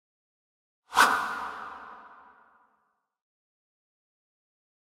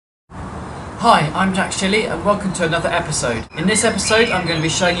Hi, I'm jack.shilley and welcome to another episode. In this episode I'm going to be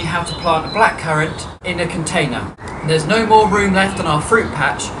showing you how to plant a blackcurrant in a container. There's no more room left on our fruit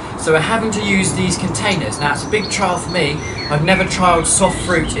patch, so we're having to use these containers. Now it's a big trial for me. I've never trialled soft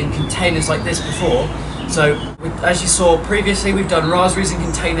fruit in containers like this before. So as you saw previously, we've done raspberries in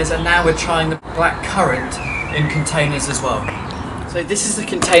containers and now we're trying the blackcurrant in containers as well. So this is the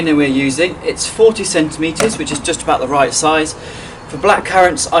container we're using. It's 40 centimetres, which is just about the right size. For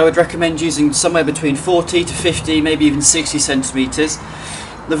blackcurrants, I would recommend using somewhere between 40 to 50, maybe even 60 centimetres.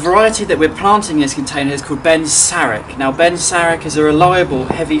 The variety that we're planting in this container is called Ben Sarek. Now Ben Sarek is a reliable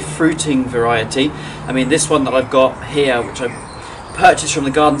heavy fruiting variety. I mean, this one that I've got here, which I purchased from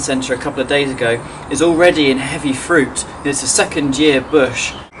the garden centre a couple of days ago, is already in heavy fruit. It's a second year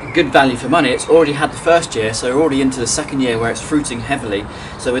bush. Good value for money. It's already had the first year, so we're already into the second year where it's fruiting heavily.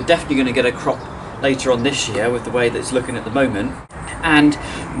 So we're definitely going to get a crop later on this year with the way that it's looking at the moment. And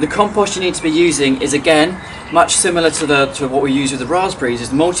the compost you need to be using is again much similar to what we use with the raspberries.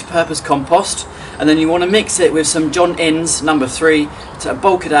 Is multi-purpose compost, and then you want to mix it with some John Innes No. 3 to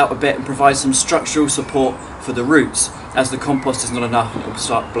bulk it out a bit and provide some structural support for the roots, as the compost is not enough and it will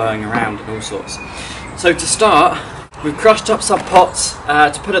start blowing around and all sorts. So to start, we've crushed up some pots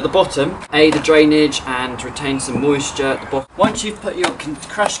to put at the bottom, aid the drainage and retain some moisture at the bottom. Once you've put your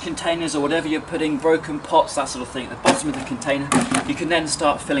crushed containers or whatever you're putting, broken pots, that sort of thing, at the bottom of the container, you can then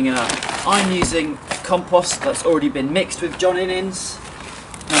start filling it up. I'm using compost that's already been mixed with John Innes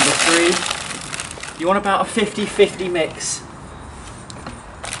No. 3. You want about a 50-50 mix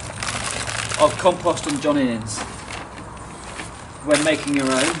of compost and John Innes when making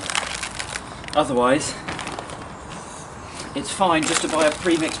your own. Otherwise, it's fine just to buy a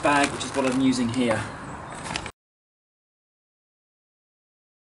pre-mixed bag, which is what I'm using here.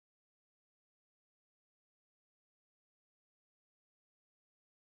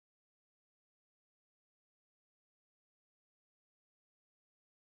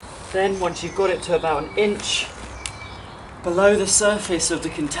 Then once you've got it to about 1 inch below the surface of the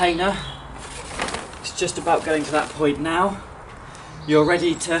container, it's just about going to that point now, you're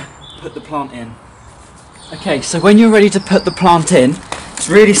ready to put the plant in. Okay, so when you're ready to put the plant in, it's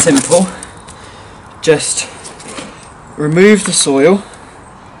really simple. Just remove the soil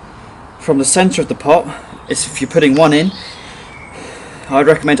from the centre of the pot. If you're putting one in, I'd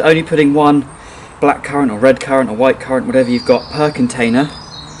recommend only putting one blackcurrant or red currant or white currant, whatever you've got, per container.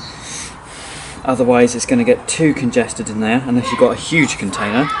 Otherwise it's going to get too congested in there unless you've got a huge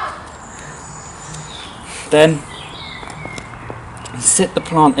container. Then sit the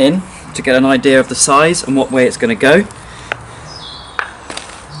plant in to get an idea of the size and what way it's going to go.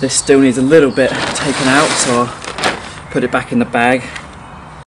 This still needs a little bit taken out, so I'll put it back in the bag.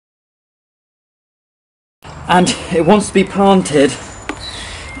 And it wants to be planted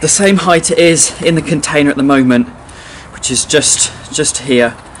the same height it is in the container at the moment, which is just here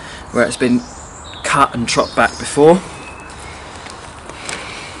where it's been cut and chopped back before.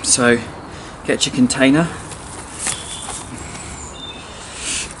 So get your container,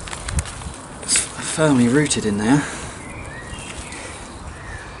 firmly rooted in there.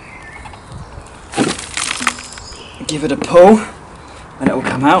 Give it a pull and it will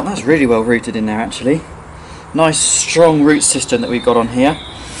come out. That's really well rooted in there actually. Nice strong root system that we've got on here.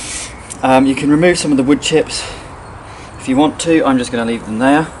 You can remove some of the wood chips if you want to. I'm just going to leave them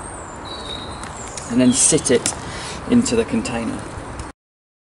there and then sit it into the container.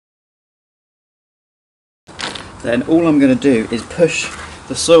 Then all I'm going to do is push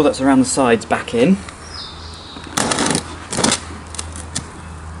the soil that's around the sides back in.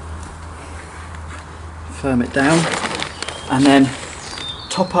 Firm it down and then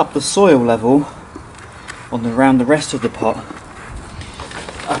top up the soil level around the rest of the pot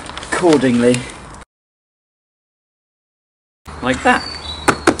accordingly, like that.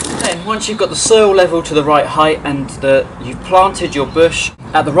 Then once you've got the soil level to the right height and you've planted your bush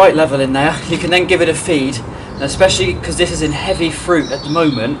at the right level in there, you can then give it a feed. Especially because this is in heavy fruit at the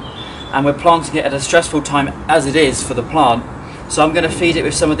moment and we're planting it at a stressful time as it is for the plant. So I'm going to feed it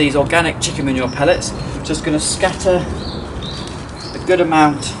with some of these organic chicken manure pellets. Just going to scatter a good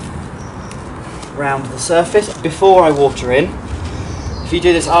amount around the surface before I water in. If you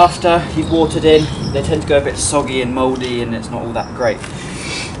do this after you've watered in, they tend to go a bit soggy and mouldy and it's not all that great.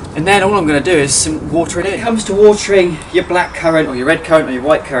 And then all I'm going to do is water it in. When it comes to watering your blackcurrant or your red currant or your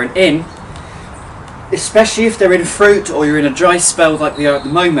white currant in, especially if they're in fruit or you're in a dry spell like we are at the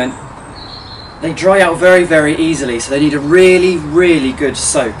moment, they dry out very, very easily, so they need a really, really good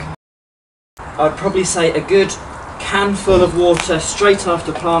soak. I'd probably say a good can full of water straight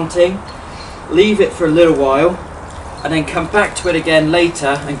after planting, leave it for a little while, and then come back to it again later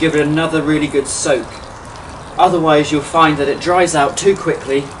and give it another really good soak. Otherwise you'll find that it dries out too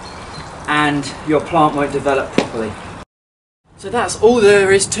quickly and your plant won't develop properly. So that's all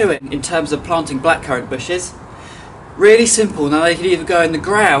there is to it in terms of planting blackcurrant bushes. Really simple. Now they can either go in the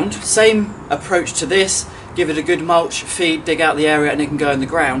ground, same approach to this, give it a good mulch, feed, dig out the area and it can go in the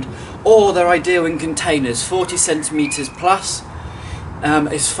ground, or they're ideal in containers. 40 centimetres plus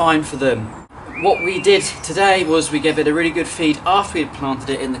is fine for them. What we did today was we gave it a really good feed after we had planted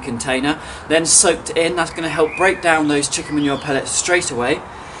it in the container, then soaked it in. That's going to help break down those chicken manure pellets straight away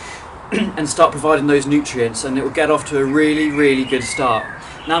and start providing those nutrients, and it will get off to a really good start.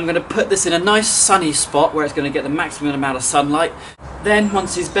 Now I'm going to put this in a nice sunny spot where it's going to get the maximum amount of sunlight. Then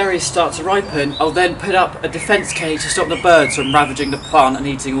once these berries start to ripen, I'll then put up a defence cage to stop the birds from ravaging the plant and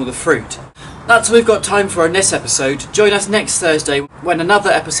eating all the fruit. That's all we've got time for in this episode. Join us next Thursday when another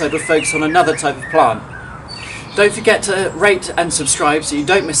episode will focus on another type of plant. Don't forget to rate and subscribe so you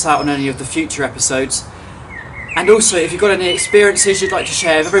don't miss out on any of the future episodes. And also, if you've got any experiences you'd like to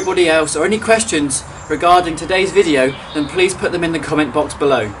share with everybody else or any questions regarding today's video, then please put them in the comment box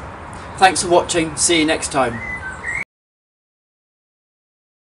below. Thanks for watching, see you next time.